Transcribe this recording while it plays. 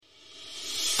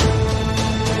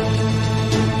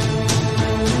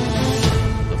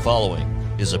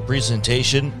following is a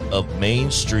presentation of Main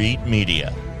Street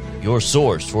Media, your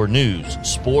source for news,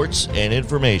 sports, and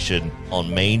information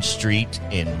on Main Street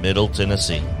in Middle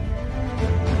Tennessee.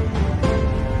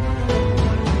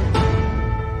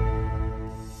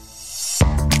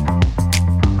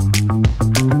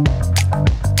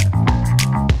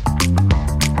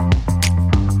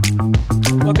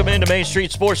 Welcome into Main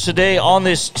Street Sports today on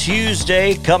this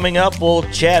Tuesday. Coming up, we'll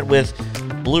chat with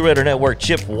Blue Raider Network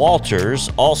Chip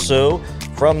Walters. Also,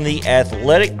 from The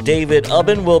Athletic, David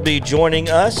Ubben will be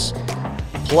joining us.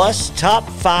 Plus, Top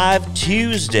 5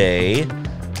 Tuesday,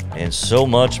 and so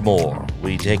much more.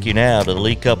 We take you now to the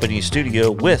Lee Company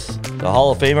studio with the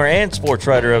Hall of Famer and Sports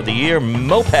Writer of the Year,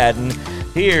 Mo Patton.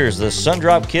 Here's the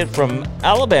Sundrop Kid from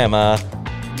Alabama,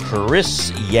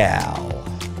 Chris Yao.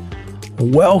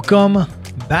 Welcome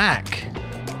back.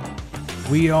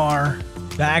 We are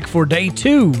back for day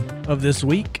 2 of this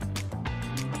week.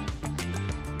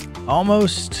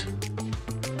 Almost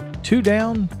 2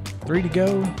 down, 3 to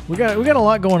go. We got a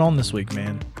lot going on this week,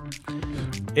 man.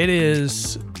 It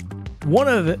is one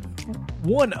of,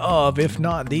 if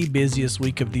not the busiest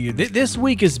week of the year. This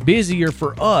week is busier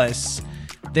for us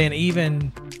than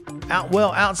even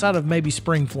outside of maybe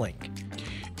Spring Fling.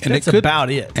 And that's about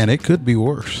it. And it could be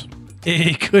worse.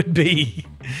 It could be.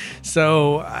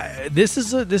 So this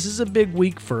is a big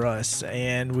week for us,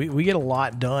 and we get a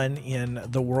lot done in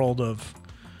the world of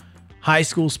high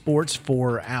school sports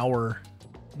for our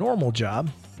normal job,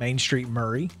 Main Street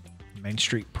Murray,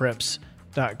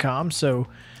 MainStreetPreps.com. So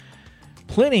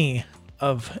plenty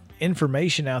of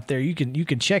information out there. You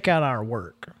can check out our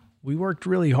work. We worked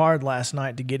really hard last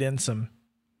night to get in some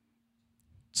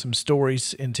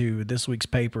stories into this week's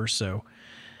paper, so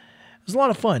it was a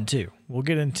lot of fun too. We'll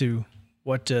get into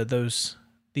what the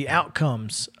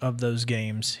outcomes of those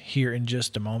games here in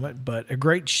just a moment. But a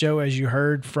great show, as you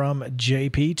heard from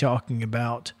JP, talking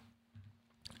about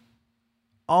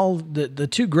all the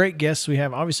 2 great guests we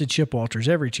have. Obviously, Chip Walters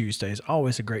every Tuesday is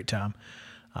always a great time.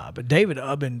 But David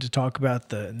Ubben to talk about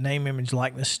the name, image,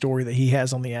 likeness story that he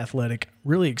has on The Athletic.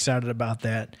 Really excited about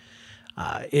that.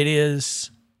 It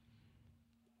is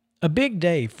a big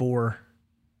day for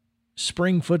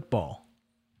spring football,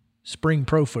 spring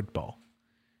pro football.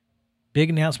 Big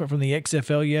announcement from the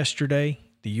XFL yesterday.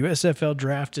 The USFL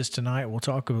draft is tonight. We'll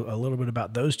talk a little bit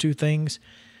about those 2 things.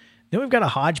 Then we've got a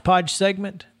hodgepodge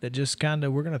segment that just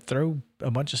we're going to throw a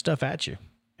bunch of stuff at you.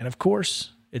 And of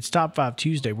course, it's Top 5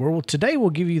 Tuesday, where today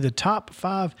we'll give you the top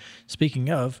 5, speaking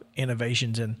of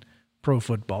innovations in pro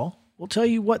football. We'll tell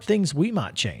you what things we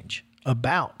might change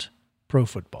about pro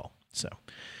football. So,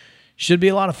 should be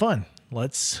a lot of fun.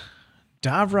 Let's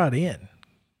dive right in.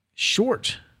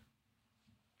 Short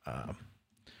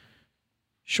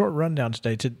rundown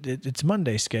today. It's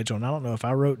Monday's schedule, and I don't know if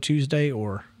I wrote Tuesday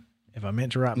or if I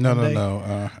meant to write Monday.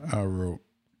 No. I wrote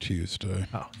Tuesday.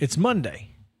 Oh, it's Monday.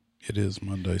 It is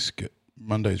Monday's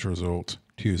results,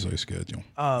 Tuesday schedule.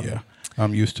 Yeah,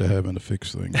 I'm used to having to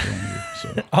fix things on here.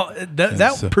 So.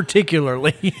 that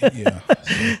particularly. Yeah.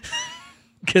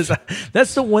 Because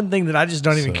that's the one thing that I just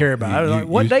don't even care about. I was like,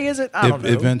 what day is it? I don't know.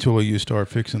 Eventually, you start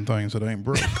fixing things that ain't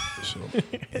broke. So,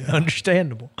 yeah.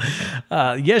 Understandable.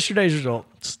 Yesterday's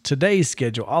results, today's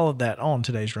schedule, all of that on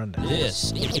today's rundown.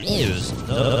 This is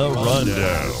the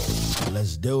Rundown.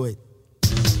 Let's do it.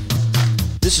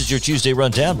 This is your Tuesday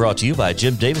Rundown, brought to you by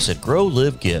Jim Davis at Grow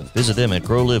Live Give. Visit them at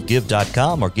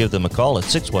growlivegive.com or give them a call at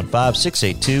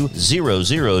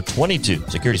 615-682-0022.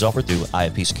 Securities offered through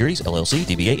IFP Securities, LLC,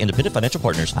 DBA Independent Financial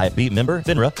Partners, IFP member,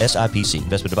 FINRA, SIPC.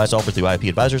 Investment advice offered through IFP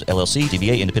Advisors, LLC,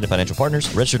 DBA Independent Financial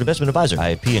Partners, Registered Investment Advisor.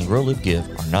 IFP and Grow Live Give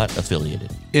are not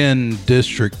affiliated. In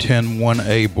District 10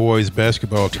 1A boys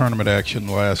basketball tournament action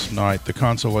last night, the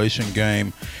consolation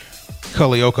game,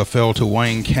 Culleoka fell to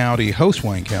Wayne County, host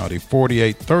Wayne County,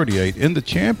 48-38. In the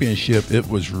championship, it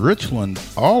was Richland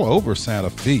all over Santa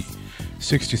Fe,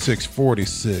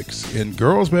 66-46. In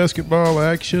girls basketball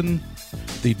action,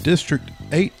 the District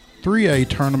 8 3A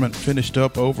tournament finished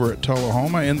up over at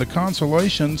Tullahoma. In the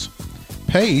consolations,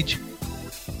 Page,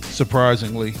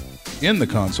 surprisingly, in the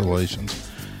consolations,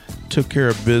 took care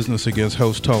of business against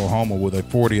host Tullahoma with a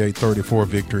 48-34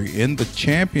 victory. In the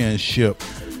championship,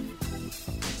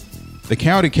 the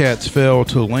County Cats fell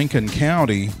to Lincoln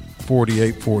County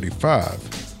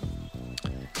 48-45.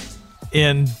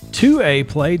 In 2A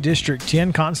play, District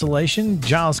 10 consolation,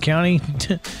 Giles County,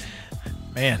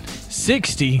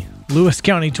 60, Lewis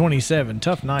County 27.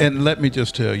 Tough night. And let me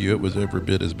just tell you, it was every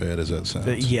bit as bad as that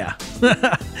sounds. Yeah.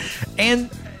 And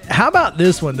How about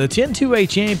this one? The 10-2A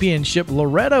championship,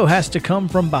 Loretto has to come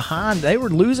from behind. They were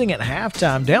losing at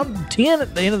halftime, down 10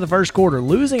 at the end of the first quarter,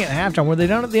 losing at halftime. Were they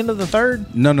down at the end of the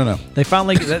third? No. They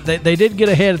finally they did get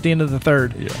ahead at the end of the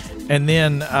third. Yeah. And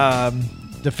then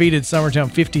defeated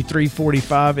Summertown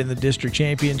 53-45 in the district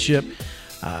championship.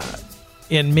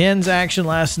 In men's action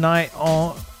last night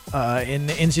in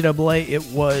the NCAA, it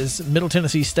was Middle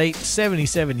Tennessee State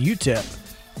 77, UTEP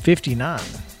 59.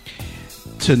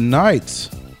 Tonight's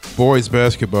boys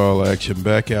basketball action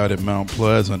back out at Mount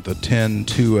Pleasant, the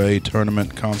 10-2A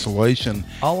tournament consolation.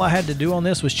 All I had to do on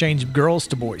this was change girls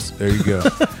to boys. There you go.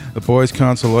 The boys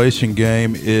consolation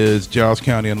game is Giles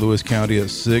County and Lewis County at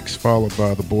 6, followed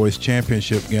by the boys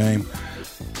championship game,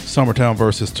 Summertown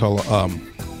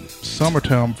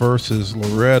versus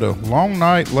Loretto. Long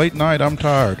night, late night. I'm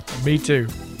tired. Me too.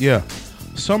 Yeah.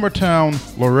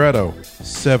 Summertown, Loretto,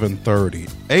 7:30.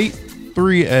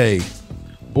 8-3A.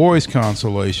 Boys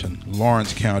consolation,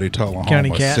 Lawrence County, Tullahoma, County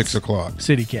Cats. 6 o'clock.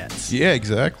 City Cats. Yeah,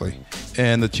 exactly.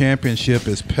 And the championship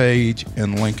is Page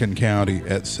and Lincoln County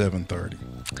at 7:30.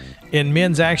 In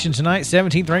men's action tonight,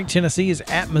 17th ranked Tennessee is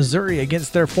at Missouri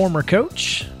against their former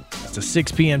coach. That's a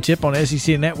 6 p.m. tip on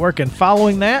SEC Network. And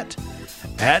following that,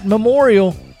 at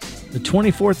Memorial, the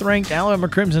 24th ranked Alabama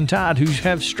Crimson Tide, who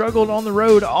have struggled on the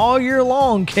road all year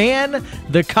long. Can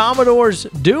the Commodores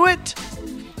do it?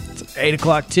 It's an 8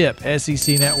 o'clock tip,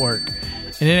 SEC Network.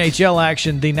 In NHL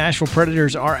action, the Nashville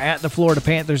Predators are at the Florida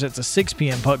Panthers. It's a 6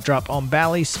 p.m. puck drop on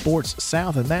Bally Sports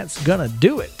South, and that's going to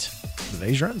do it.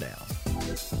 Today's rundown.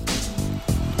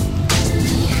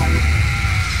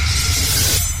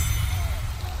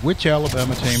 Which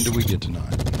Alabama team do we get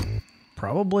tonight?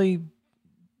 Probably,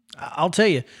 I'll tell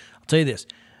you this.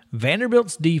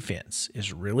 Vanderbilt's defense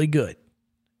is really good,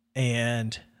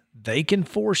 and they can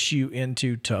force you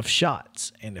into tough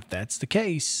shots. And if that's the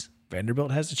case,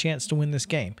 Vanderbilt has a chance to win this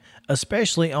game,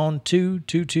 especially on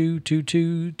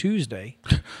 2-2-2-2-2 Tuesday.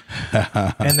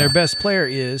 And their best player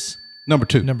is Number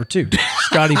two,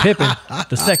 Scottie Pippen,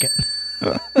 the second.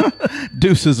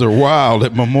 Deuces are wild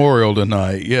at Memorial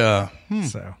tonight. Yeah.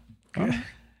 So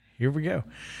here we go.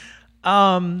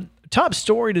 Top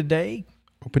story today.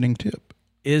 Opening tip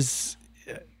is,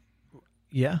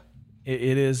 it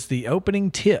is the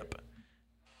opening tip.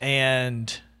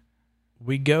 And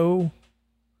we go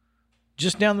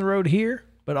just down the road here,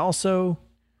 but also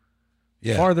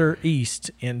farther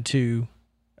east into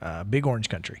Big Orange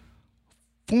Country.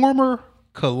 Former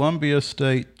Columbia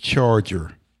State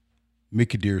Charger,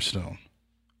 Mickey Dearstone.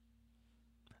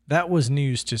 That was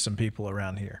news to some people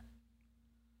around here.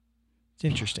 It's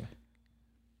interesting.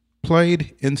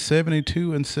 Played in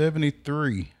 72 and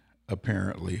 73,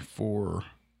 apparently, for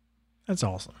that's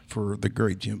awesome. For the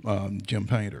great Jim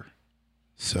Painter.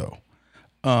 So,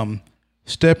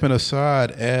 stepping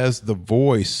aside as the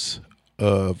voice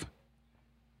of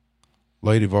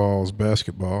Lady Vols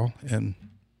basketball, and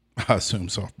I assume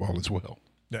softball as well.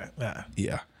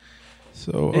 Yeah.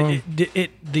 So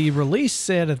the release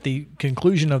said at the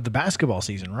conclusion of the basketball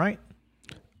season, right?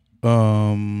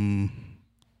 I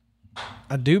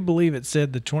do believe it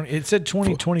said It said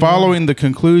 2021. Following the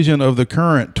conclusion of the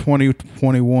current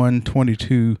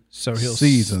 2021-22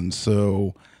 season,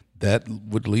 so that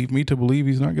would lead me to believe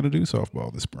he's not going to do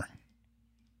softball this spring.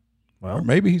 Well, or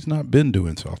maybe he's not been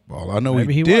doing softball. I know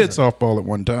he did softball at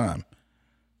one time,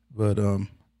 but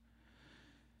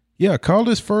called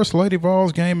his first Lady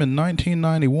Vols game in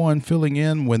 1991, filling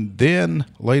in when then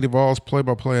Lady Vols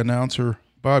play-by-play announcer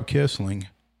Bob Kessling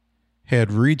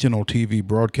had regional TV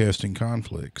broadcasting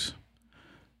conflicts.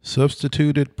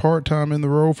 Substituted part-time in the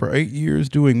role for 8 years,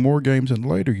 doing more games in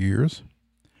later years.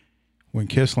 When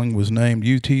Kessling was named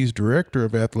UT's Director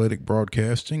of Athletic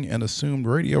Broadcasting and assumed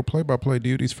radio play-by-play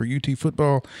duties for UT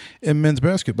football and men's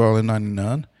basketball in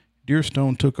 1999,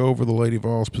 Dearstone took over the Lady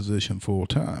Vols position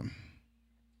full-time.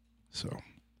 So,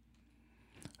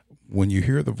 when you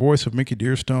hear the voice of Mickey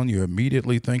Dearstone, you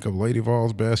immediately think of Lady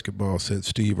Vols basketball, said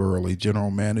Steve Early, general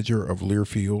manager of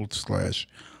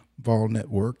Learfield/Vol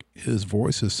Network. His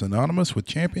voice is synonymous with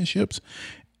championships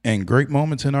and great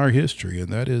moments in our history, and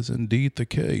that is indeed the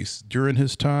case. During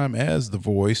his time as the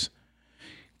voice,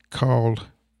 called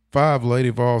 5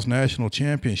 Lady Vols national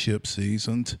championship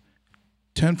seasons,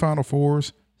 10 Final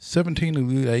Fours, 17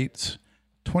 Elite Eights,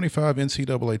 25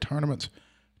 NCAA tournaments,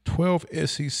 12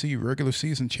 SEC regular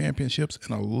season championships,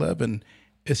 and 11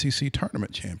 SEC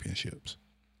tournament championships.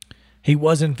 He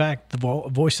was, in fact, the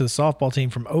voice of the softball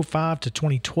team from 2005 to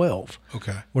 2012.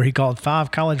 Okay. Where he called 5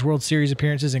 College World Series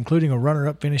appearances, including a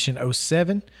runner-up finish in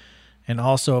 2007. And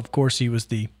also, of course, he was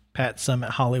the Pat Summitt,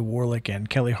 Holly Warlick, and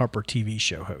Kelly Harper TV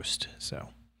show host. So,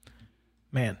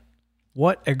 man.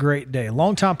 What a great day.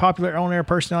 Longtime popular on-air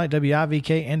personality at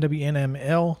WIVK and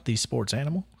WNML, the sports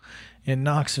animal, in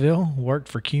Knoxville. Worked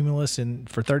for Cumulus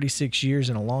for 36 years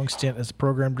and a long stint as a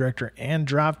program director and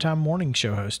drive time morning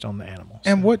show host on the Animal.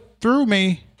 And what threw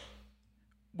me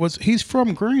was he's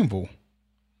from Greenville.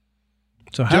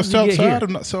 So how Just did he get outside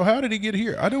here? of. So how did he get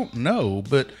here? I don't know,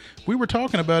 but we were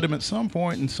talking about him at some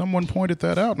point, and someone pointed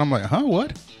that out, and I'm like, huh,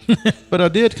 what? But I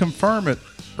did confirm it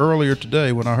earlier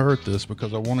today when I heard this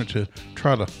because I wanted to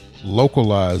try to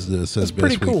localize this as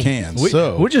Pretty best cool. we can.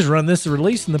 We'll just run this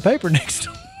release in the paper next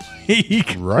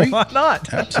week. Right? Why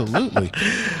not? Absolutely.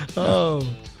 Oh.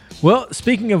 Well,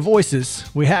 speaking of voices,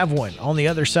 we have one on the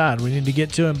other side. We need to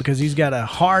get to him because he's got a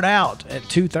hard out at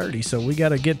 2:30, so we got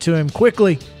to get to him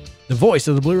quickly. The voice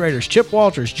of the Blue Raiders, Chip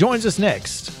Walters, joins us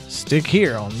next. Stick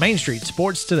here on Main Street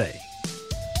Sports Today.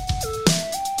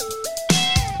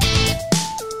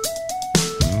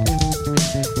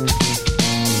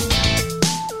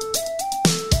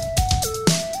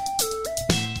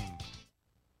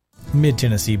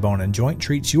 Mid-Tennessee Bone and Joint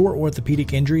treats your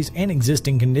orthopedic injuries and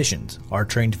existing conditions. Our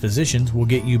trained physicians will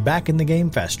get you back in the game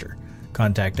faster.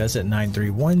 Contact us at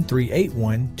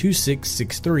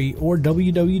 931-381-2663 or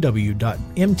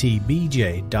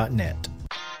www.mtbj.net.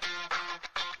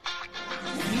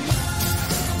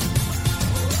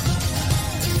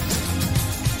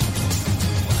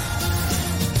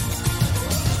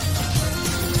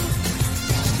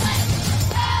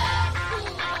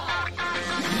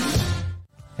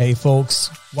 Hey folks,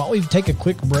 while we take a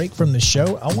quick break from the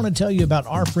show, I want to tell you about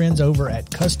our friends over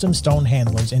at Custom Stone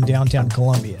Handlers in downtown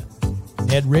Columbia.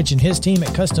 Ed Rich and his team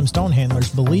at Custom Stone Handlers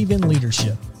believe in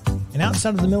leadership. And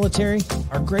outside of the military,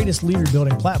 our greatest leader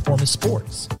building platform is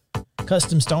sports.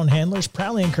 Custom Stone Handlers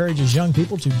proudly encourages young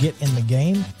people to get in the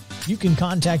game. You can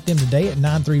contact them today at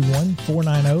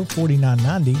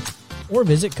 931-490-4990 or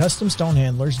visit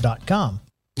CustomStonehandlers.com.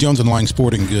 Jones & Lang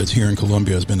Sporting Goods here in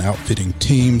Columbia has been outfitting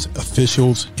teams,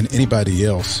 officials, and anybody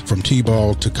else from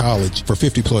T-ball to college for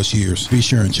 50-plus years. Be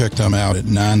sure and check them out at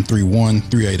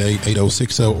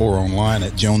 931-388-8060 or online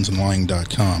at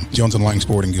jonesandlang.com. Jones & Lang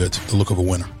Sporting Goods, the look of a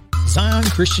winner. Zion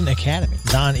Christian Academy,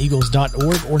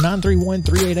 ZionEagles.org or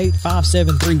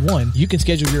 931-388-5731. You can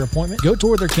schedule your appointment. Go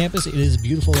tour their campus. It is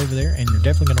beautiful over there, and you're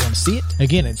definitely going to want to see it.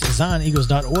 Again, it's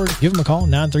ZionEagles.org. Give them a call,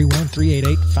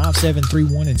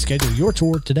 931-388-5731, and schedule your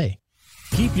tour today.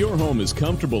 Keep your home as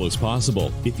comfortable as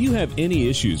possible. If you have any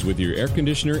issues with your air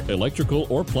conditioner, electrical,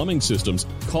 or plumbing systems,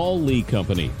 call Lee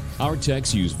Company. Our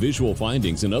techs use visual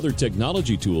findings and other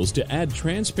technology tools to add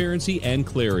transparency and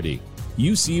clarity.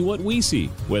 You see what we see,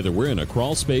 whether we're in a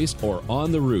crawl space or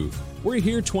on the roof. We're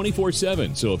here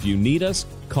 24/7, so if you need us,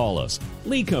 call us.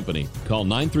 Lee Company. Call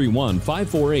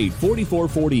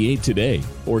 931-548-4448 today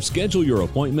or schedule your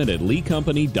appointment at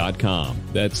leecompany.com.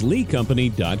 That's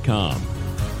leecompany.com.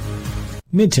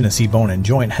 Mid-Tennessee Bone and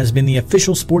Joint has been the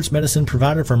official sports medicine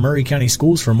provider for Murray County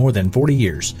Schools for more than 40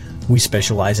 years. We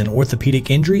specialize in orthopedic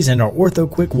injuries, and our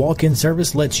Ortho Quick walk-in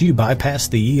service lets you bypass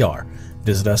the ER.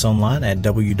 Visit us online at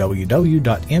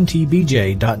www.mtbj.net.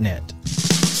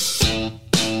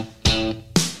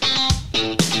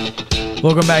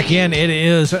 Welcome back in. It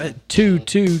is 2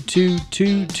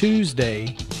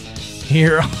 Tuesday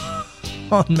here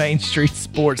on Main Street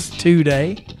Sports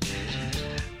Today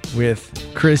with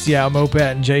Chris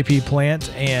Mopat and JP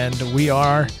Plant, and we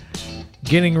are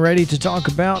getting ready to talk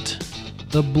about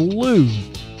the Blue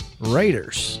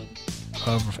Raiders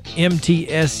of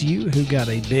MTSU, who got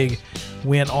a big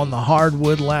win on the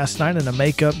hardwood last night in a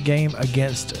makeup game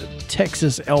against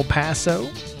Texas El Paso.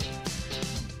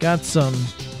 Got some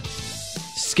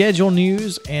schedule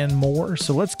news and more,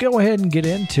 so let's go ahead and get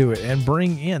into it and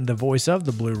bring in the voice of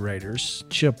the Blue Raiders,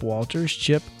 Chip Walters.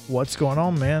 Chip, what's going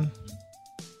on, man?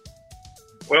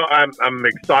 Well, I'm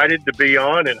excited to be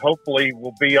on, and hopefully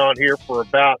we'll be on here for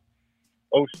about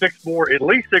at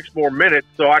least six more minutes,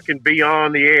 so I can be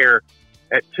on the air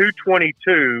at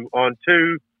 2:22 on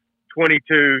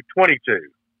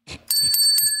 2/22/22.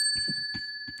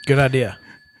 Good idea.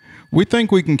 We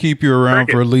think we can keep you around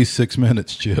for at least 6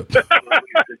 minutes, Chip.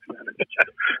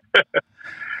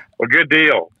 Well, good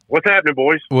deal. What's happening,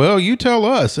 boys? Well, you tell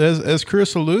us. As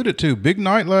Chris alluded to, big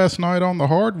night last night on the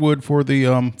hardwood for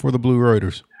the Blue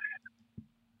Raiders.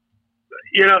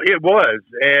 It was,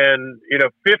 and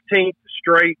 15th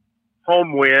straight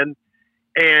home win,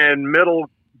 and Middle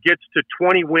gets to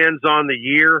 20 wins on the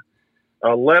year,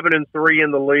 11-3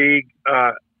 in the league.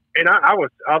 And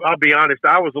I'll be honest,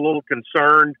 I was a little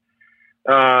concerned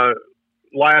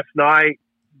last night,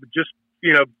 just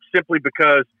simply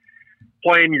because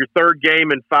playing your third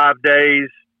game in 5 days,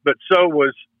 but so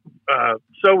was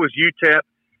UTEP.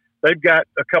 they've got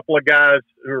a couple of guys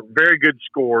who are very good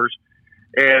scorers,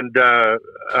 and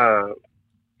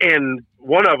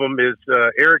one of them is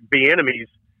Eric Bieniemy's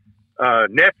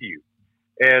nephew,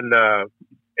 and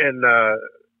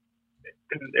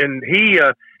he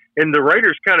and the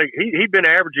Raiders he'd been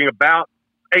averaging about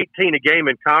 18 a game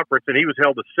in conference, and he was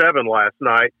held to 7 last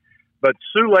night. But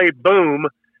Sule Boom,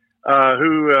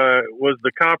 who was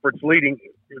the conference leading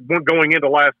going into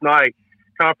last night,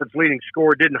 conference leading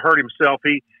scorer, didn't hurt himself.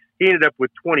 He ended up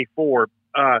with 24.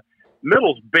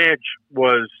 Middle's bench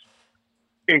was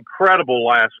incredible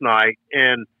last night,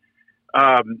 and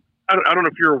I don't know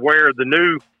if you're aware of the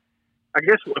new. I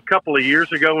guess a couple of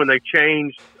years ago when they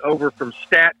changed over from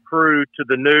Stat Crew to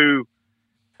the new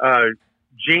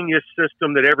Genius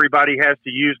system that everybody has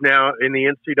to use now in the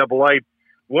NCAA,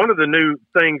 one of the new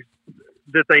things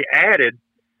that they added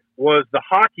was the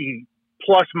hockey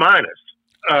plus minus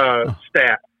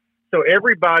stat. So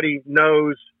everybody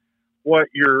knows what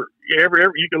you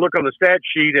can look on the stat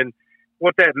sheet, and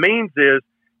what that means is,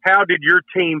 how did your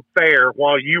team fare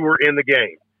while you were in the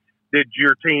game? Did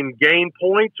your team gain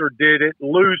points or did it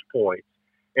lose points?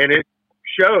 And it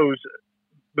shows,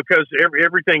 because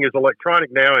everything is electronic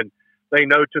now, and they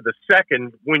know to the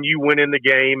second when you went in the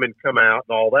game and come out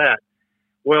and all that.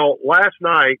 Well, last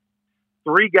night,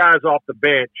 3 guys off the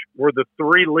bench were the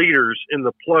 3 leaders in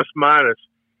the plus-minus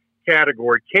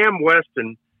category. Cam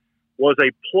Weston was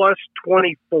a plus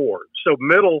 24. So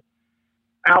Middle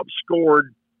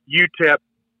outscored UTEP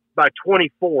by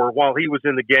 24 while he was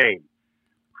in the game.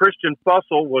 Christian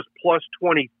Fussell was plus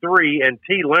 23, and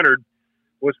T. Leonard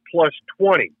was plus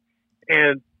 20.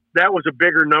 And that was a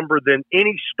bigger number than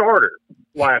any starter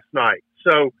last night.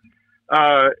 So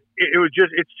it's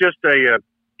just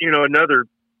another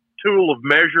tool of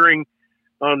measuring.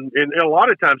 And a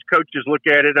lot of times coaches look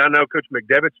at it. I know Coach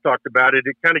McDevitt's talked about it.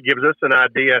 It kind of gives us an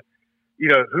idea,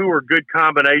 who are good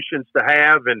combinations to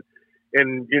have, and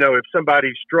if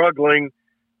somebody's struggling,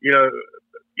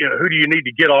 who do you need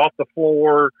to get off the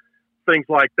floor, things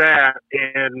like that,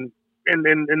 and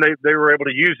they were able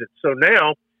to use it. So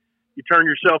now you turn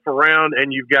yourself around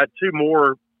and you've got 2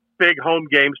 more big home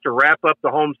games to wrap up the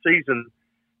home season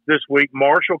this week.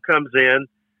 Marshall comes in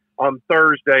on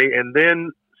Thursday, and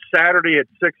then Saturday at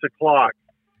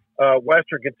 6:00,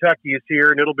 Western Kentucky is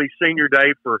here, and it'll be senior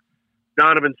day for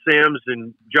Donovan Sims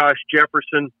and Josh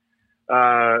Jefferson,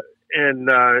 and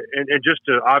just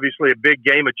obviously a big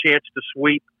game, a chance to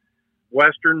sweep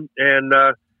Western and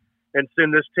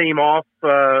send this team off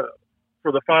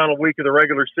for the final week of the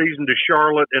regular season to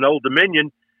Charlotte and Old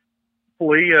Dominion.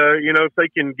 Hopefully, if they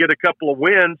can get a couple of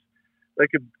wins, they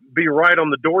could be right on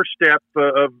the doorstep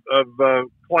of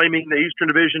claiming the Eastern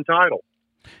Division title.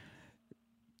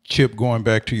 Chip, going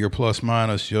back to your plus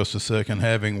minus just a second,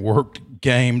 having worked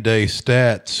game day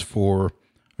stats for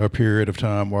a period of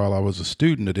time while I was a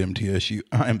student at MTSU,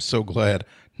 I am so glad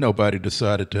nobody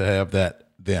decided to have that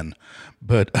then.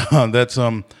 But that's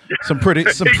some pretty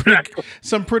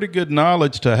good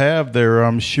knowledge to have there,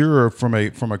 I'm sure, from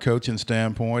a coaching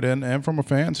standpoint and from a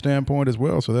fan standpoint as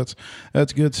well. So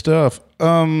that's good stuff.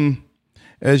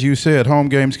 As you said, home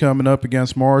games coming up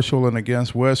against Marshall and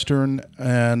against Western,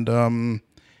 and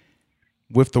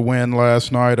with the win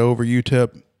last night over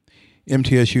UTEP,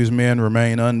 MTSU's men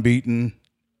remain unbeaten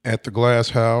at the Glass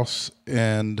House,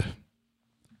 and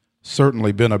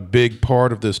certainly been a big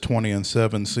part of this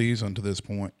 20-7 season to this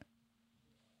point.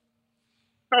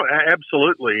 Oh,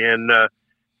 absolutely. And,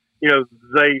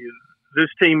 this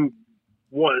team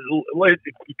was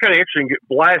kind of interesting.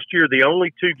 Last year, the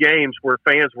only 2 games where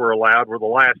fans were allowed were the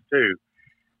last 2.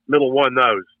 Middle won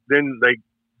those. Then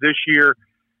this year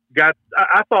I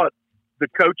thought the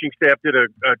coaching staff did a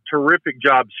terrific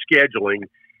job scheduling,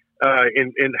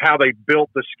 in how they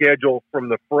built the schedule from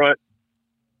the front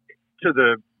to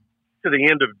the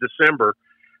end of December,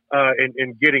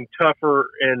 and getting tougher.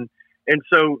 And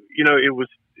so,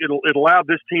 it allowed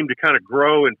this team to kind of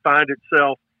grow and find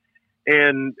itself.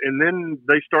 And then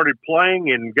they started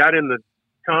playing and got in the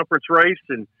conference race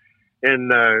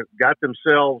and got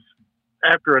themselves,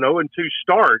 after an 0-2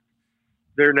 start,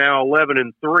 they're now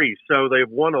 11-3. So they've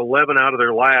won 11 out of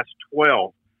their last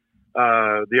 12.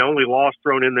 The only loss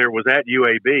thrown in there was at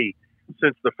UAB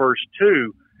since the first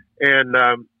 2. And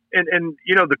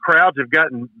the crowds have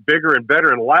gotten bigger and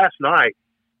better. And last night,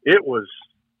 it was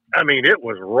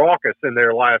raucous in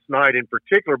there last night, in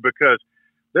particular because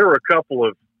there were a couple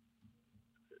of,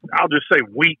 I'll just say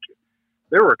weak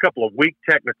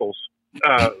technicals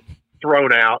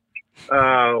thrown out.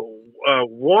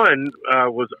 One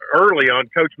was early on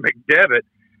Coach McDevitt,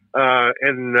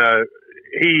 and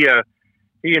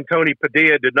he and Tony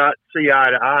Padilla did not see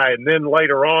eye to eye. And then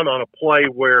later on a play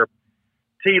where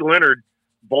T. Leonard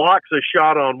blocks a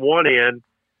shot on one end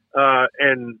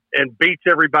and beats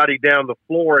everybody down the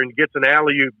floor and gets an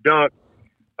alley-oop dunk.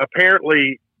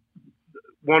 Apparently,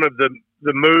 one of the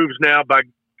moves now by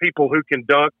people who can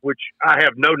dunk, which I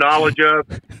have no knowledge of,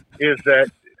 is that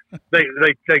they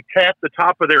tap the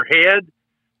top of their head.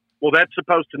 Well, that's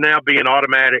supposed to now be an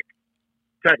automatic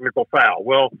technical foul.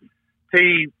 Well,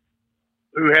 T,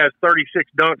 who has 36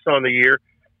 dunks on the year,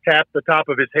 tapped the top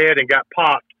of his head and got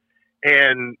popped.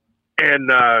 And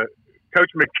Coach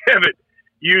McDevitt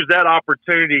used that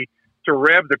opportunity to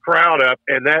rev the crowd up,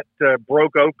 and that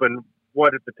broke open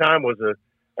what at the time was a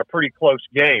pretty close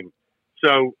game.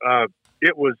 So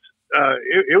it was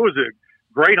a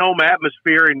great home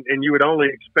atmosphere, and you would only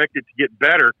expect it to get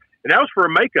better. And that was for a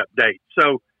makeup date.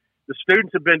 So the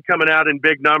students have been coming out in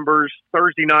big numbers.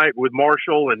 Thursday night with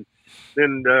Marshall, and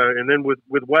then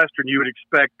with Western, you would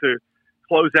expect to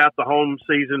close out the home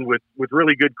season with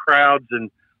really good crowds and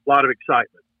a lot of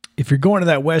excitement. If you're going to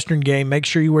that Western game, make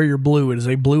sure you wear your blue. It is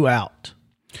a blue out.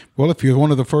 Well, if you're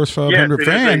one of the first 500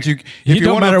 fans, if you you're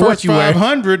don't one of matter the what first you wear.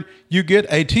 500, you get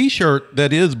a T-shirt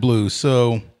that is blue.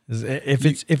 So if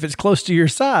it's close to your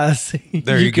size,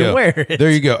 there you can go. wear it.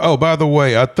 There you go. Oh, by the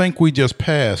way, I think we just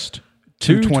passed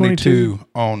 222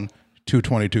 on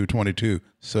 222.22.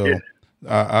 So Yeah.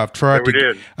 I've tried Yeah, we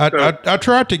did. I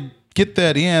tried to get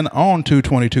that in on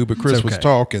 222, but Chris was okay.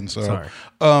 talking. So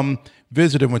Sorry.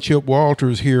 Visiting with Chip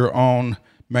Walters here on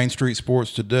Main Street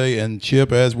Sports Today. And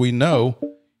Chip, as we know,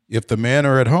 if the men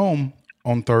are at home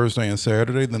on Thursday and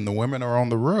Saturday, then the women are on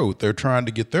the road. They're trying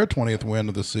to get their 20th win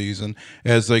of the season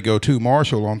as they go to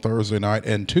Marshall on Thursday night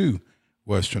and to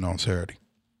Western on Saturday.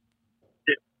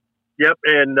 Yep,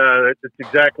 and that's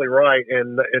exactly right.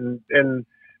 And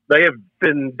they have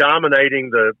been dominating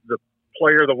the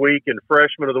Player of the Week and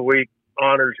Freshman of the Week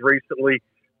honors recently,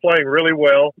 playing really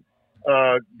well.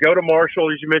 Go to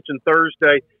Marshall, as you mentioned,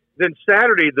 Thursday. Then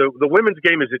Saturday, the women's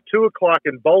game is at 2:00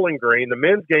 in Bowling Green. The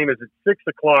men's game is at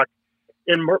 6:00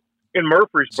 in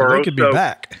Murfreesboro. So they could be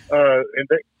back.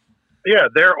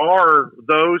 There are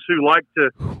those who like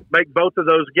to make both of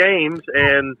those games,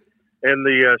 and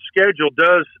the schedule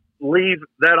does leave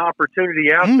that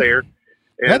opportunity out there.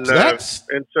 And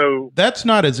so that's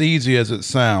not as easy as it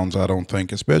sounds, I don't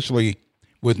think, especially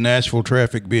with Nashville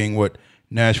traffic being what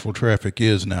Nashville traffic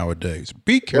is nowadays.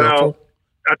 Be careful. Well,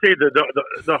 I tell you,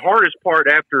 the hardest part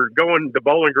after going to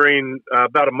Bowling Green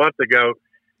about a month ago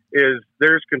is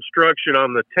there's construction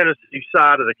on the Tennessee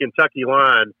side of the Kentucky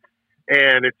line,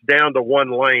 and it's down to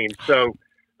one lane. So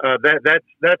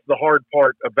that's the hard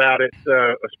part about it,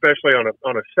 especially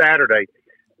on a Saturday.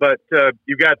 But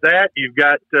you've got that. You've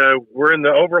got we're in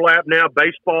the overlap now.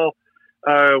 Baseball,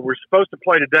 we're supposed to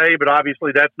play today, but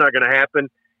obviously that's not going to happen.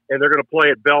 And they're going to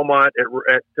play at Belmont at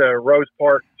Rose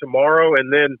Park tomorrow.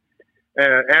 And then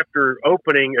after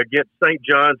opening against St.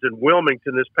 John's and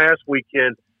Wilmington this past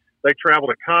weekend, they travel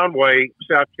to Conway,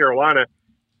 South Carolina,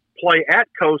 play at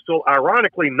Coastal.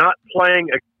 Ironically, not playing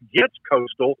against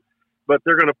Coastal, but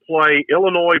they're going to play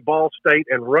Illinois, Ball State,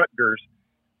 and Rutgers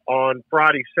on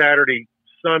Friday, Saturday,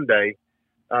 Sunday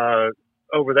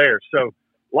over there. So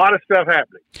a lot of stuff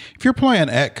happening. If you're playing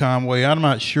at Conway, I'm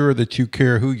not sure that you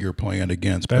care who you're playing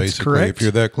against. That's basically, correct. If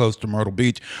you're that close to Myrtle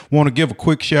Beach. Want to give a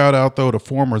quick shout out though to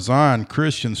former Zion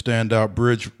Christian standout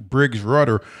Briggs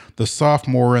Rudder, the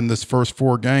sophomore in this first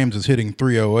 4 games, is hitting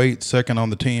 .308, second on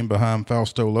the team behind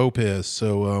Fausto Lopez.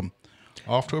 So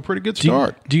off to a pretty good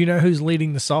start. Do you know who's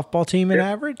leading the softball team in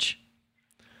average?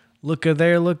 Look at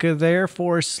there,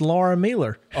 Forrest's Laura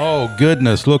Mealer. Oh,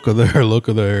 goodness. Look at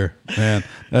there. Man,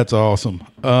 that's awesome.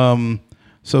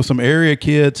 So some area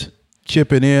kids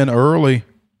chipping in early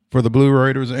for the Blue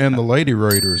Raiders and the Lady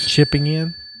Raiders. Chipping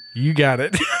in? You got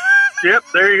it. Yep,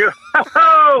 there you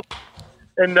go.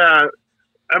 And,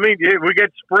 we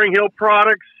got Spring Hill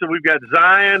Products. So we've got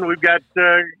Zion. We've got,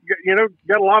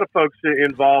 got a lot of folks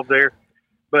involved there.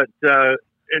 But,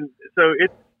 and so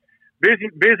it's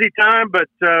busy time, but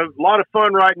a lot of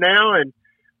fun right now. And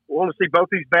we want to see both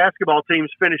these basketball teams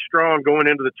finish strong going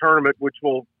into the tournament, which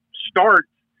will start,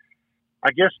 I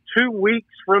guess, 2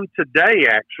 weeks from today,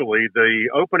 actually,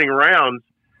 the opening rounds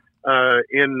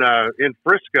in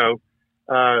Frisco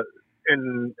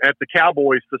and at the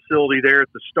Cowboys facility there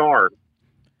at the Star.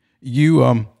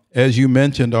 You, as you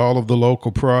mentioned, all of the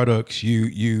local products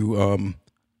you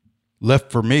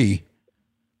left for me.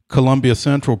 Columbia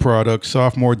Central Products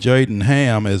sophomore Jaden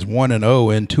Ham is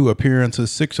 1-0 in 2 appearances,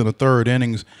 6 1/3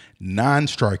 innings, 9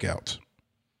 strikeouts.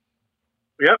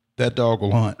 Yep, that dog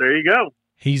will hunt. There you go.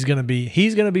 He's gonna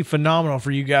be phenomenal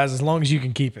for you guys as long as you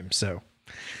can keep him. So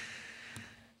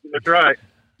That's right.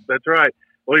 That's right.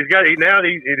 Well, he's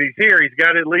here. He's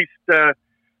got at least.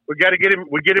 We got to get him.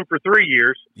 We get him for 3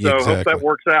 years. So Exactly. hope that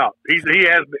works out. He's been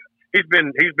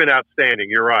outstanding.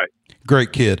 You're right.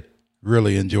 Great kid.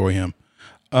 Really enjoy him.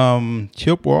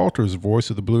 Chip Walters, voice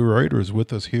of the Blue Raiders,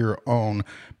 with us here on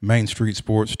Main Street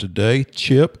Sports today.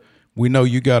 Chip, we know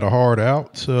you got a heart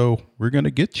out, so we're going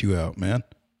to get you out, man.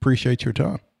 Appreciate your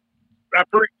time.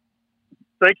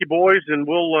 Thank you, boys, and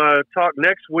we'll talk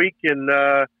next week. And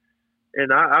I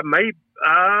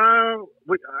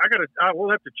we'll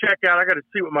have to check out. I got to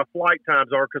see what my flight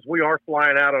times are because we are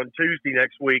flying out on Tuesday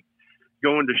next week,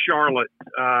 going to Charlotte.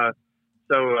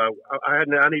 So I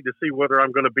need to see whether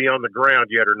I'm going to be on the ground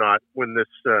yet or not when this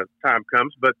time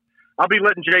comes. But I'll be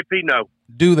letting JP know.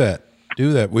 Do that.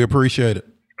 We appreciate it.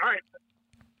 All right.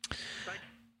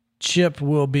 Chip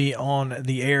will be on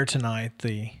the air tonight.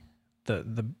 The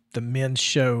men's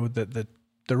show, the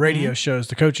radio shows,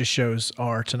 the coaches shows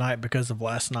are tonight because of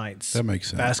last night's That makes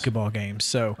sense. basketball game.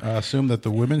 So I assume that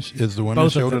the women's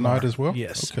both show of them tonight are. as well.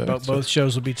 Yes, Okay. both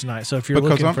shows will be tonight. So if you're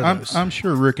Because looking for those, I'm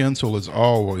sure Rick Insel is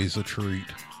always a treat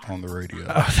on the radio.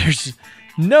 there's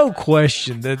no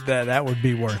question that would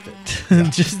be worth it.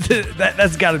 Just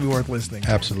that's got to be worth listening.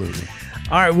 Absolutely.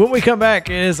 All right, when we come back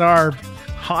is our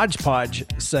hodgepodge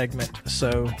segment.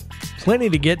 So plenty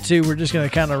to get to. We're just going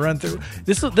to kind of run through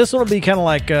this. This will be kind of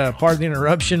like part of the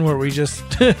interruption where we just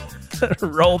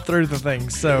roll through the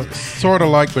things. So Sort of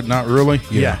like, but not really.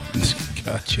 Yeah.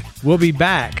 Gotcha. we'll be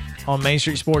back on Main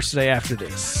Street Sports today after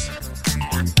this.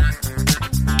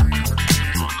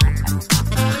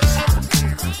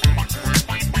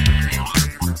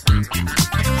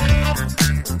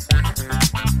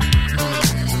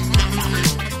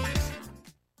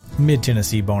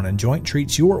 Mid-Tennessee Bone and Joint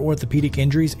treats your orthopedic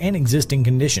injuries and existing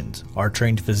conditions. Our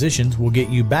trained physicians will get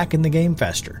you back in the game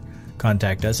faster.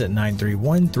 Contact us at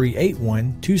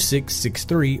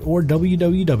 931-381-2663 or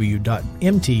www.mtbj.net.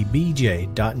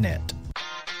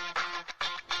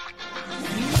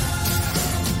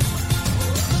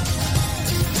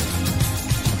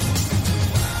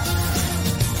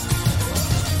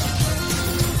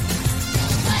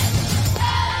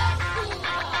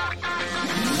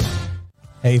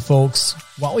 Hey folks,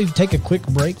 while we take a quick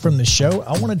break from the show,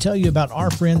 I want to tell you about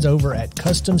our friends over at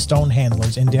Custom Stone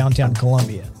Handlers in downtown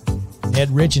Columbia.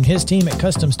 Ed Rich and his team at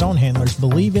Custom Stone Handlers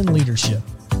believe in leadership.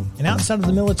 And outside of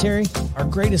the military, our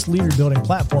greatest leader building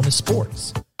platform is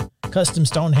sports. Custom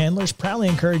Stone Handlers proudly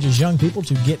encourages young people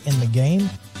to get in the game.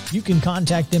 You can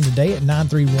contact them today at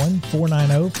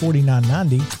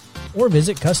 931-490-4990 or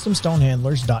visit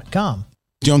CustomStonehandlers.com.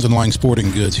 Jones & Lang Sporting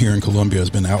Goods here in Columbia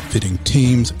has been outfitting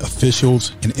teams,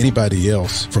 officials, and anybody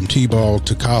else from T-ball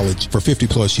to college for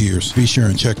 50-plus years. Be sure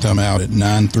and check them out at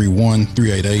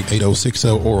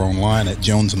 931-388-8060 or online at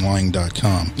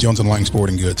jonesandlang.com. Jones & Lang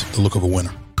Sporting Goods, the look of a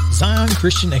winner. Zion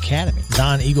Christian Academy,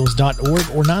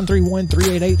 ZionEagles.org or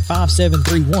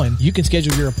 931-388-5731. You can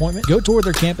schedule your appointment. Go tour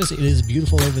their campus. It is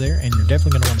beautiful over there, and you're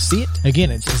definitely going to want to see it.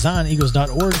 Again, it's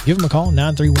ZionEagles.org. Give them a call,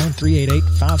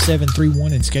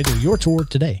 931-388-5731, and schedule your tour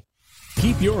today.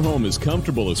 Keep your home as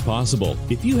comfortable as possible.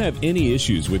 If you have any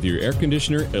issues with your air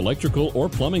conditioner, electrical, or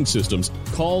plumbing systems,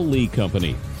 call Lee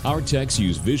Company. Our techs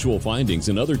use visual findings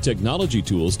and other technology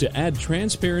tools to add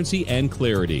transparency and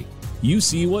clarity. You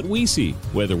see what we see,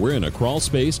 whether we're in a crawl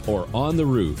space or on the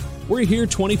roof. We're here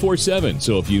 24/7,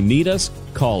 so if you need us,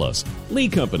 call us. Lee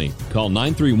Company. Call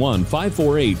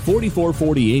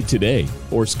 931-548-4448 today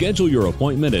or schedule your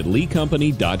appointment at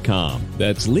leecompany.com.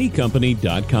 That's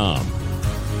leecompany.com.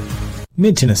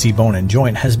 Mid-Tennessee Bone and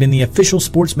Joint has been the official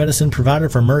sports medicine provider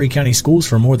for Murray County Schools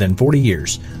for more than 40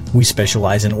 years. We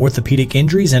specialize in orthopedic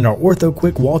injuries, and our Ortho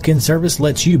Quick walk-in service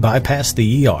lets you bypass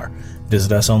the ER.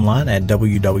 Visit us online at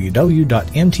www.mtbj.net.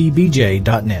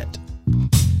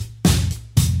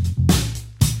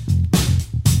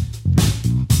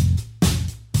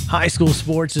 High school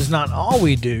sports is not all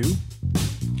we do,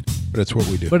 But it's what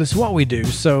we do. but it's what we do.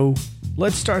 So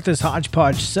let's start this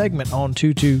hodgepodge segment on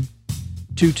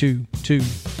 222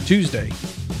 Tuesday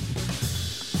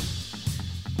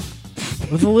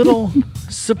with a little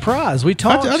surprise. We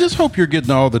talked I just hope you're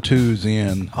getting all the twos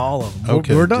in. all of them.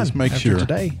 Okay, We're done. just make after sure.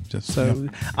 today. Just- So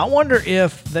I wonder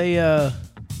if they, if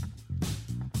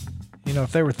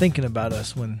they were thinking about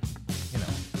us when,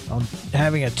 on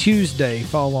having a Tuesday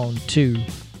fall on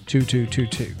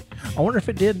 2/2/2/2. I wonder if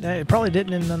it did. It probably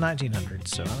didn't in the 1900s.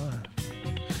 So,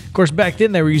 of course, back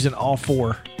then they were using all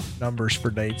four numbers for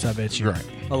dates. I bet you, Right.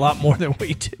 a lot more than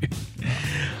we do,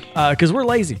 because we're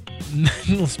lazy.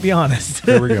 Let's be honest.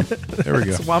 There we go. There we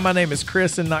go. That's why my name is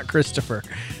Chris and not Christopher,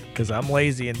 because I'm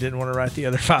lazy and didn't want to write the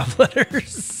other 5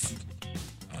 letters.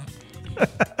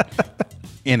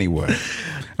 Anyway,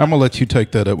 I'm going to let you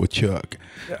take that up with Chuck.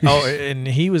 Oh, and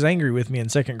he was angry with me in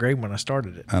second grade when I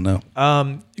started it. I know.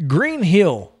 Green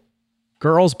Hill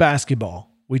girls basketball.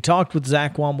 We talked with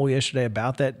Zach Womble yesterday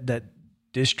about that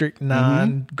District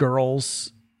 9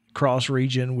 girls cross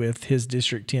region with his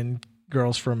District 10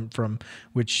 girls from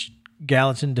which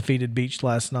Gallatin defeated Beach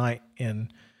last night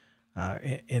in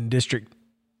District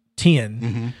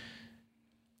 10.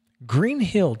 Green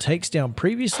Hill takes down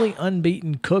previously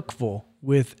unbeaten Cookeville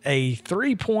with a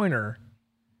three-pointer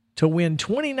to win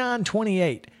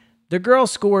 29-28. The girl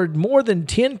scored more than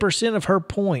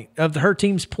 10% of her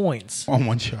team's points On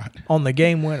one shot. on the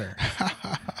game winner.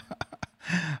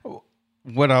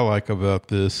 What I like about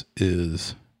this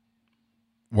is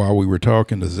while we were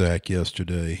talking to Zach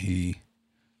yesterday, he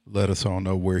let us all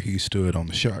know where he stood on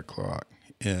the shot clock.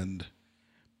 And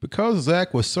because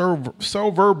Zach was so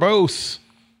verbose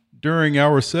during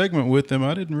our segment with him,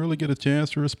 I didn't really get a chance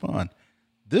to respond.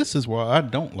 This is why I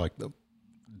don't want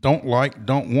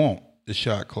the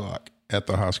shot clock at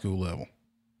the high school level.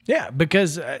 Yeah,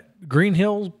 because Green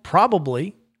Hill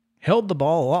probably held the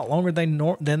ball a lot longer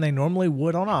than they normally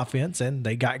would on offense, and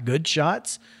they got good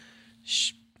shots,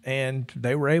 and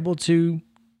they were able to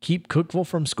keep Cookeville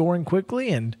from scoring quickly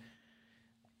and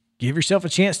give yourself a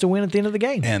chance to win at the end of the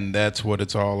game. And that's what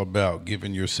it's all about,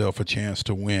 giving yourself a chance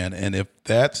to win. And if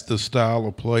that's the style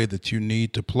of play that you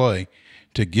need to play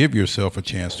to give yourself a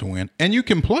chance to win, and you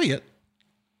can play it,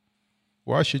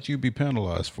 why should you be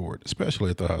penalized for it, especially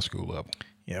at the high school level?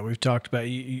 Yeah, we've talked about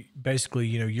you basically,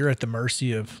 you're at the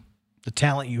mercy of the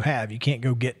talent you have. You can't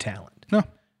go get talent. No.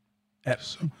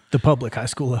 At the public high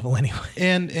school level anyway.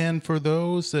 And for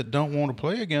those that don't want to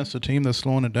play against a team that's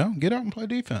slowing it down, get out and play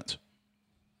defense.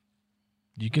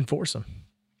 You can force them.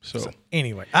 So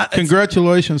anyway,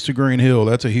 congratulations to Green Hill.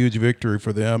 That's a huge victory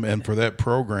for them and for that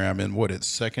program in its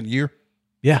second year.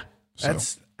 Yeah,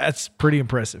 that's pretty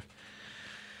impressive.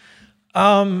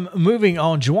 Moving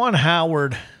on, Juwan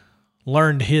Howard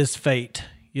learned his fate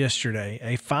yesterday.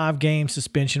 A 5-game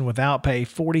suspension without pay,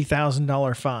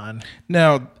 $40,000 fine.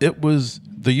 Now, it was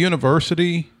the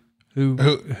university who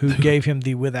gave him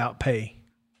the without pay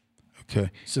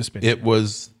suspension. It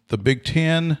was the Big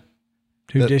Ten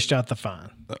who dished out the fine.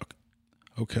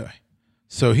 Okay.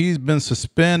 So he's been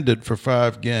suspended for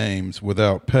 5 games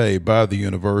without pay by the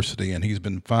university, and he's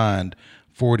been fined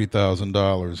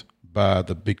 $40,000 by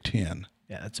the Big Ten.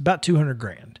 Yeah, it's about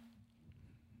 $200,000.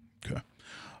 Okay.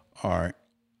 All right.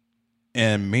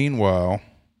 And meanwhile,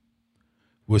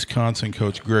 Wisconsin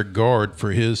coach Greg Gard,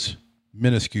 for his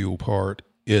minuscule part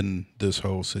in this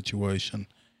whole situation,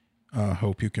 I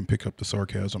hope you can pick up the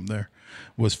sarcasm there,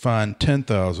 was fined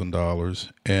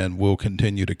 $10,000 and will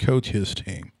continue to coach his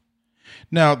team.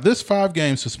 Now, this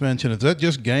 5-game suspension, is that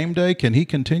just game day? Can he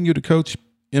continue to coach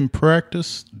in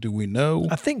practice? Do we know?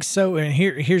 I think so. And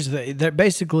here's that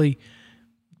basically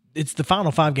it's the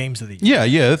final 5 games of the year.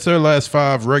 Yeah, it's their last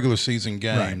 5 regular season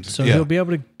games. Right. So he'll be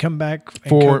able to come back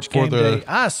and coach game day.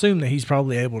 I assume that he's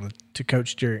probably able to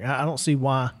coach during. I don't see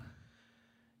why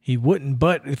he wouldn't,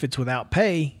 but if it's without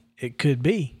pay, it could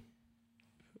be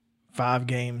 5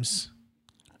 games.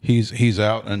 He's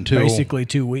out until basically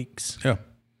 2 weeks. Yeah.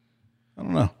 I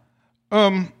don't know.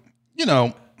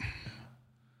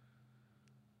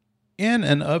 In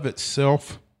and of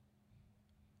itself,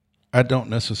 I don't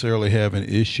necessarily have an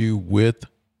issue with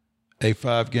a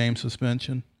 5-game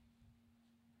suspension.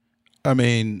 I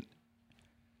mean,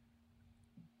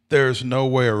 there's no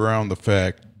way around the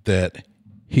fact that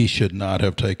he should not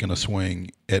have taken a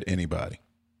swing at anybody.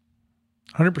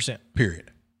 100%. Period.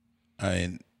 I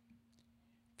mean,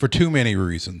 for too many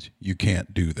reasons, you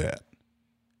can't do that.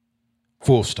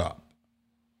 Full stop.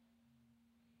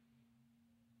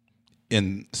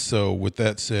 And so with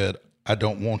that said, I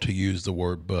don't want to use the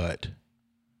word but.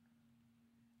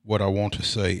 What I want to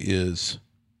say is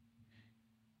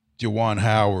Juwan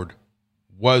Howard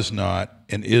was not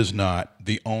and is not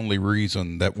the only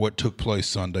reason that what took place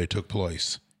Sunday took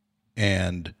place.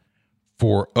 And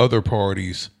for other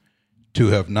parties to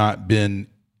have not been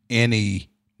any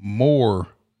more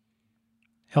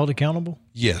held accountable?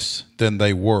 Yes, than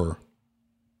they were.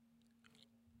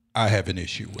 I have an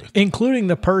issue with. Including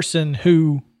the person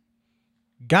who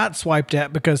got swiped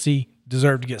at because he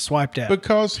deserved to get swiped at.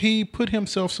 Because he put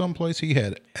himself someplace he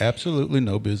had absolutely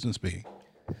no business being.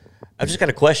 I've just got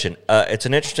a question. It's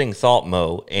an interesting thought,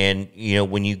 Mo. And,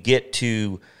 when you get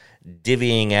to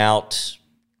divvying out,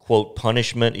 quote,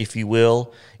 punishment, if you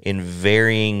will, in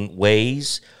varying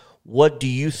ways, what do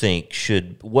you think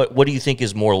what do you think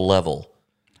is more level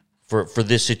for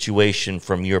this situation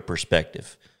from your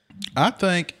perspective? I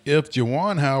think if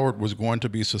Juwan Howard was going to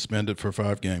be suspended for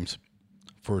 5 games,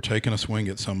 for taking a swing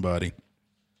at somebody,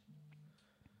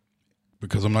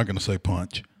 because I'm not going to say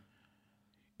punch.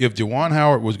 If Juwan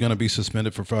Howard was going to be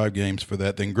suspended for 5 games for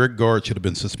that, then Greg Gard should have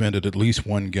been suspended at least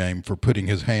 1 game for putting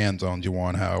his hands on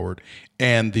Juwan Howard.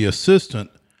 And the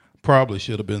assistant probably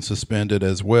should have been suspended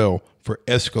as well for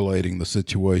escalating the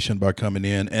situation by coming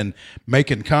in and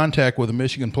making contact with a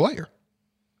Michigan player.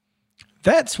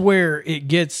 That's where it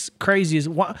gets crazy. Is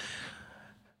why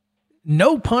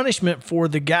no punishment for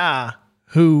the guy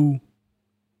who,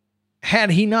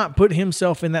 had he not put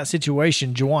himself in that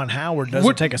situation, Juwan Howard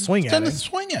doesn't take a swing at him. Doesn't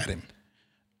swing at him.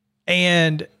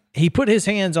 And he put his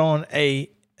hands on an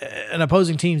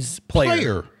opposing team's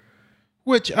player.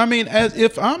 Which, I mean, as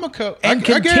if I'm a coach, And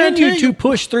continue to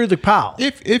push through the pile.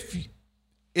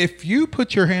 If you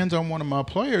put your hands on one of my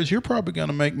players, you're probably going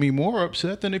to make me more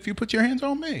upset than if you put your hands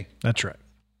on me. That's right.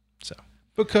 So,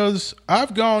 because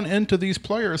I've gone into these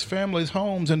players' families'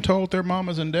 homes and told their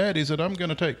mamas and daddies that I'm going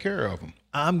to take care of them.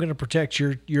 I'm going to protect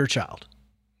your child.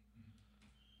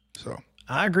 So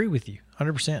I agree with you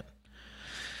 100%.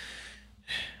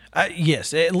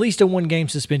 Yes, at least a 1-game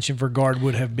suspension for Gard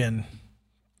would have been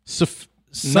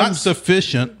not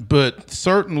sufficient, but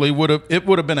certainly would have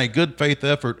been a good faith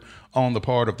effort on the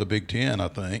part of the Big Ten, I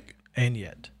think. And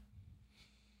yet,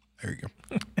 there you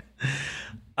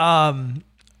go.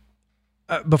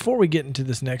 Before we get into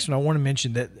this next one, I want to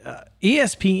mention that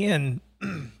ESPN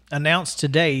announced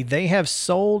today they have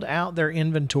sold out their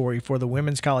inventory for the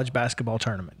women's college basketball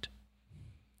tournament.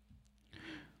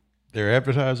 Their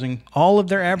advertising? All of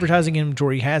their advertising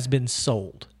inventory has been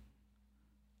sold.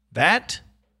 That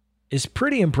is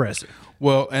pretty impressive.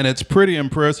 Well, and it's pretty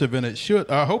impressive, and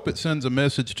I hope it sends a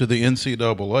message to the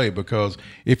NCAA, because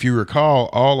if you recall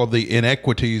all of the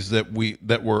inequities that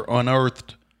were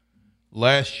unearthed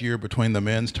last year between the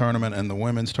men's tournament and the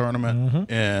women's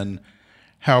tournament, and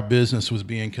how business was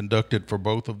being conducted for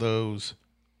both of those,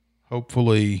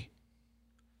 hopefully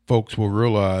folks will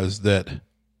realize that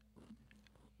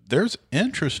there's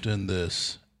interest in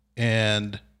this.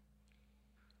 And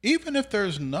even if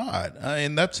there's not, I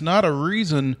mean, that's not a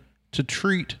reason to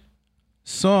treat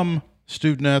some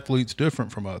student athletes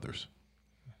different from others.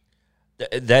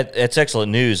 That's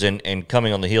excellent news, and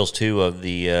coming on the heels too of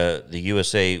the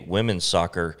USA women's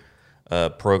soccer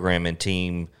program and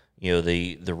team. You know,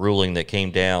 the ruling that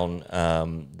came down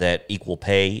that equal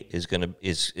pay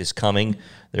is coming.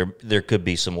 There could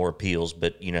be some more appeals,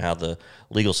 but you know how the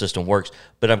legal system works.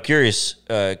 But I'm curious,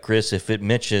 Chris, if it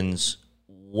mentions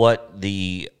what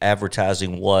the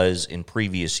advertising was in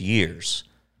previous years,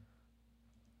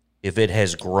 if it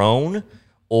has grown,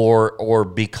 or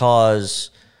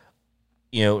because,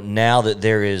 you know, now that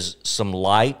there is some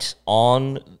light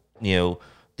on, you know,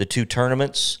 the 2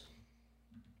 tournaments,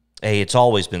 hey, it's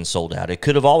always been sold out. It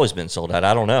could have always been sold out.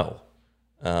 I don't know.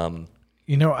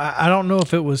 You know, I don't know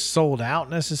if it was sold out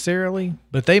necessarily,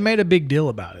 but they made a big deal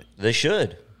about it. They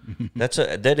should.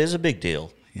 That is a big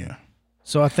deal. Yeah.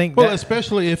 So I think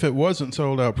especially if it wasn't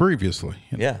sold out previously.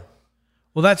 Yeah.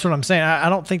 Well, that's what I'm saying. I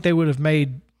don't think they would have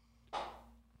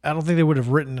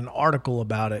written an article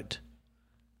about it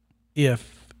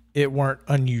if it weren't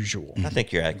unusual. I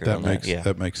think you're accurate on that. Yeah.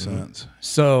 That makes sense.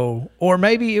 So, or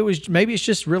maybe it's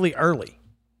just really early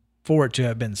for it to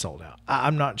have been sold out.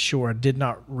 I'm not sure. I did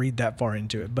not read that far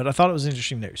into it, but I thought it was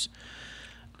interesting news.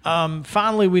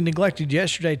 Finally, we neglected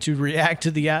yesterday to react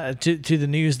to the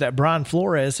news that Brian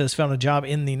Flores has found a job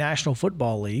in the National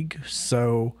Football League.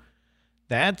 So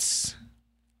that's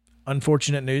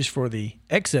unfortunate news for the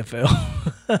XFL.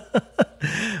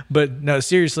 But no,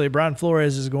 seriously, Brian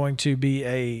Flores is going to be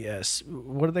a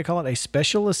what do they call it? A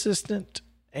special assistant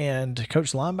and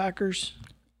coach linebackers?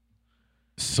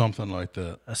 Something like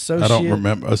that. Associate. I don't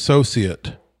remember.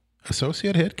 Associate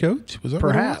head coach? Was that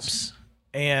perhaps?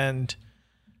 And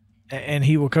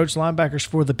he will coach linebackers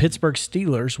for the Pittsburgh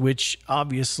Steelers, which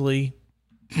obviously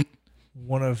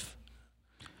one of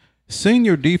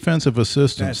senior defensive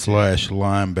assistant /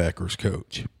 linebackers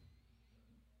coach.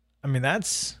 I mean,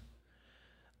 that's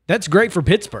great for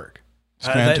Pittsburgh. It's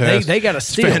fantastic. They got to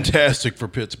steal. It's fantastic for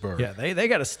Pittsburgh. Yeah, they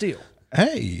got to steal.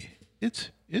 Hey,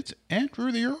 it's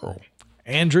Andrew the Earl.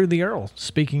 Andrew the Earl.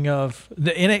 Speaking of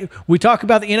we talk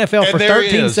about the NFL for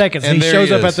 13 seconds, and he there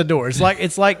shows up at the door. It's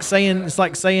like saying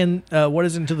what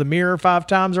is into the mirror 5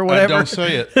 times or whatever. Don't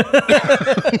say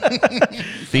it.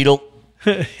 Fetal.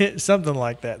 Something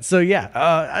like that. So yeah,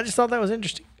 I just thought that was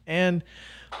interesting, and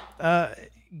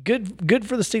good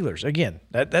for the Steelers. Again,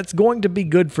 that's going to be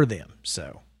good for them.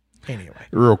 So anyway,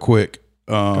 real quick,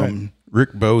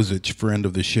 Rick Bozich, friend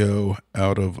of the show,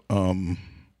 out of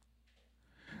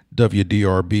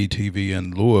WDRB TV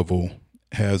in Louisville,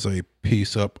 has a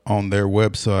piece up on their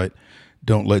website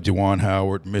Don't let Juwan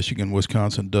Howard, Michigan,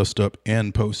 Wisconsin dust up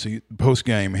in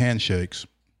post-game handshakes.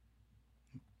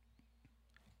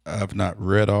 I've not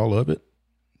read all of it,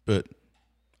 but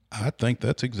I think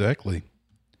that's exactly.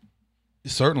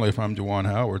 Certainly, if I'm Juwan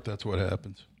Howard, that's what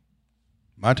happens.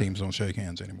 My teams don't shake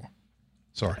hands anymore.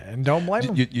 Sorry. And don't blame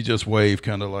them. You just wave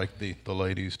kind of like the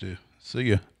ladies do. See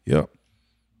ya. Yep.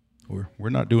 We're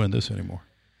not doing this anymore.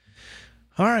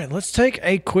 All right, let's take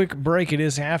a quick break. It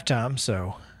is halftime,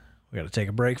 so we got to take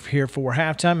a break here for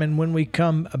halftime. And when we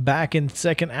come back in the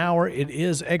second hour, it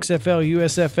is XFL,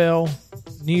 USFL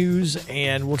news,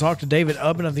 and we'll talk to David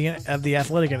Ubben of the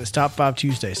Athletic and its Top 5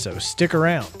 Tuesday. So stick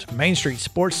around. Main Street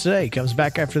Sports Today comes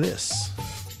back after this.